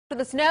For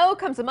the snow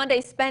comes a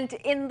Monday spent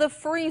in the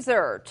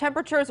freezer.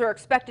 Temperatures are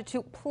expected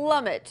to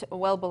plummet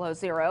well below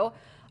zero.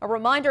 A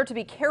reminder to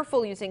be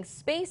careful using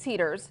space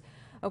heaters.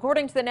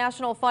 According to the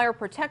National Fire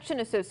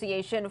Protection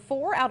Association,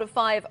 4 out of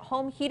 5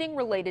 home heating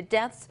related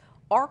deaths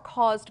are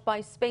caused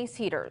by space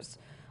heaters.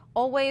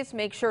 Always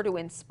make sure to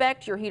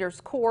inspect your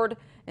heater's cord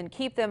and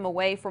keep them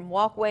away from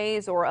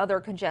walkways or other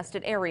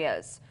congested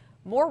areas.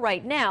 More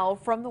right now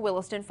from the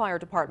Williston Fire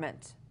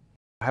Department.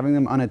 Having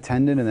them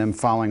unattended and them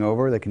falling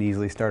over, they can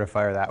easily start a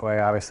fire that way.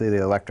 Obviously,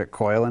 the electric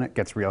coil in it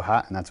gets real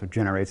hot, and that's what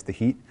generates the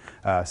heat.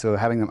 So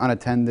having them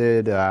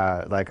unattended,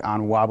 like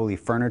on wobbly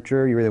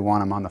furniture, you really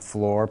want them on the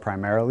floor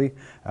primarily,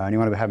 and you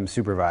want to have them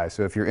supervised.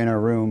 So if you're in a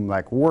room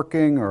like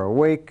working or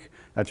awake,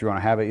 that's where you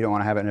want to have it. You don't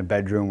want to have it in a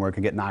bedroom where it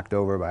can get knocked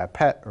over by a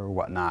pet or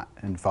whatnot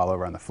and fall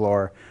over on the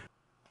floor.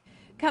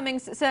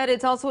 Cummings said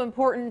it's also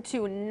important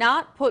to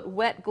not put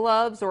wet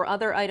gloves or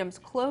other items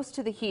close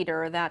to the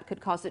heater that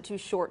could cause it to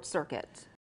short circuit.